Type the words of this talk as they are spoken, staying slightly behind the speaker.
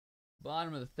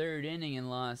Bottom of the third inning in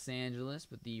Los Angeles,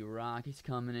 but the Rockies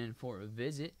coming in for a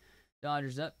visit.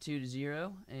 Dodgers up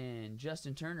 2-0, and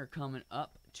Justin Turner coming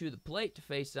up to the plate to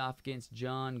face off against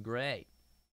John Gray.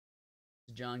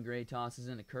 John Gray tosses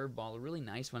in a curveball, a really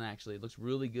nice one actually. It looks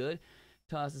really good.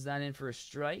 Tosses that in for a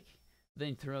strike. Then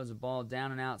he throws a ball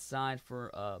down and outside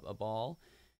for a ball.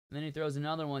 And then he throws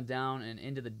another one down and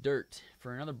into the dirt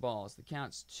for another ball. So the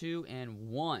count's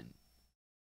 2-1.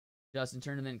 Justin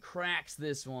Turner then cracks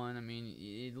this one. I mean,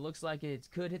 it looks like it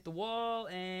could hit the wall,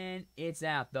 and it's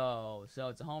out, though. So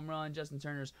it's a home run. Justin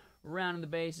Turner's rounding the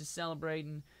bases,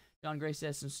 celebrating. John Gray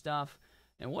says some stuff.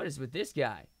 And what is with this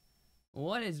guy?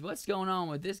 What's going on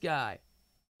with this guy?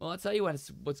 Well, I'll tell you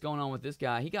what's going on with this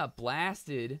guy. He got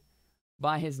blasted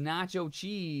by his nacho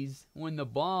cheese when the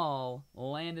ball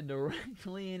landed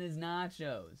directly in his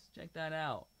nachos. Check that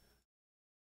out.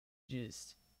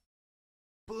 Just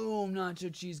boom,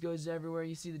 nacho cheese goes everywhere.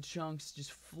 You see the chunks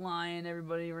just flying,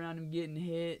 everybody around him getting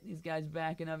hit. These guys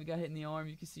backing up. He got hit in the arm.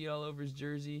 You can see it all over his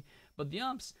jersey. But the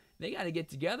umps, they got to get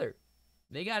together.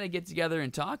 They got to get together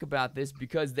and talk about this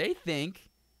because they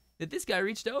think that this guy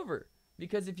reached over.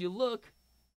 Because if you look,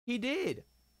 he did.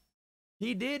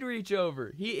 He did reach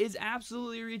over. He is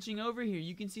absolutely reaching over here.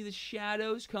 You can see the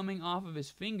shadows coming off of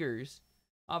his fingers,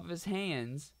 off of his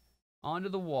hands, onto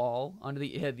the wall, onto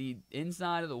the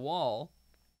inside of the wall.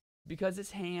 Because his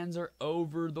hands are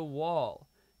over the wall.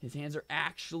 His hands are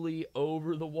actually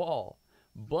over the wall.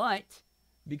 But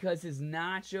because his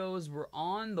nachos were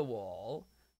on the wall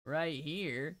right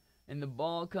here, and the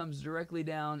ball comes directly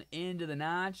down into the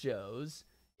nachos,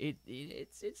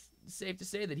 it's safe to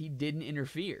say that he didn't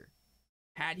interfere.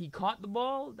 Had he caught the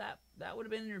ball, that would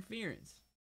have been interference.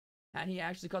 Had he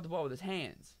actually caught the ball with his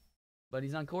hands. But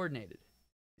he's uncoordinated.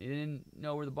 He didn't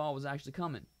know where the ball was actually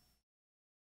coming.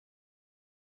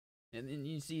 And then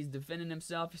you see he's defending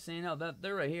himself. He's saying, oh,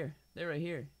 they're right here. They're right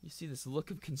here. You see this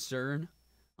look of concern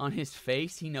on his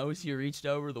face. He knows he reached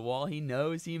over the wall. He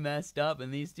knows he messed up.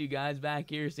 And these two guys back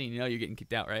here saying, you're getting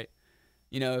kicked out, right?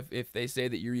 If they say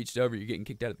that you reached over, you're getting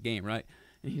kicked out of the game, right?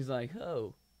 And he's like,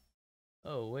 oh,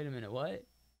 wait a minute, what?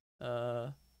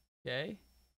 Okay.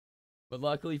 But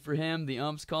luckily for him, the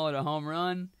umps call it a home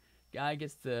run. Guy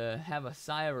gets to have a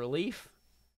sigh of relief.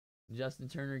 Justin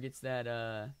Turner gets that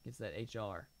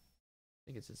HR. I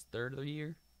think it's his third of the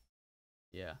year.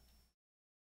 Yeah.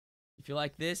 If you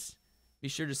like this, be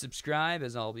sure to subscribe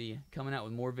as I'll be coming out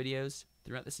with more videos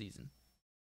throughout the season.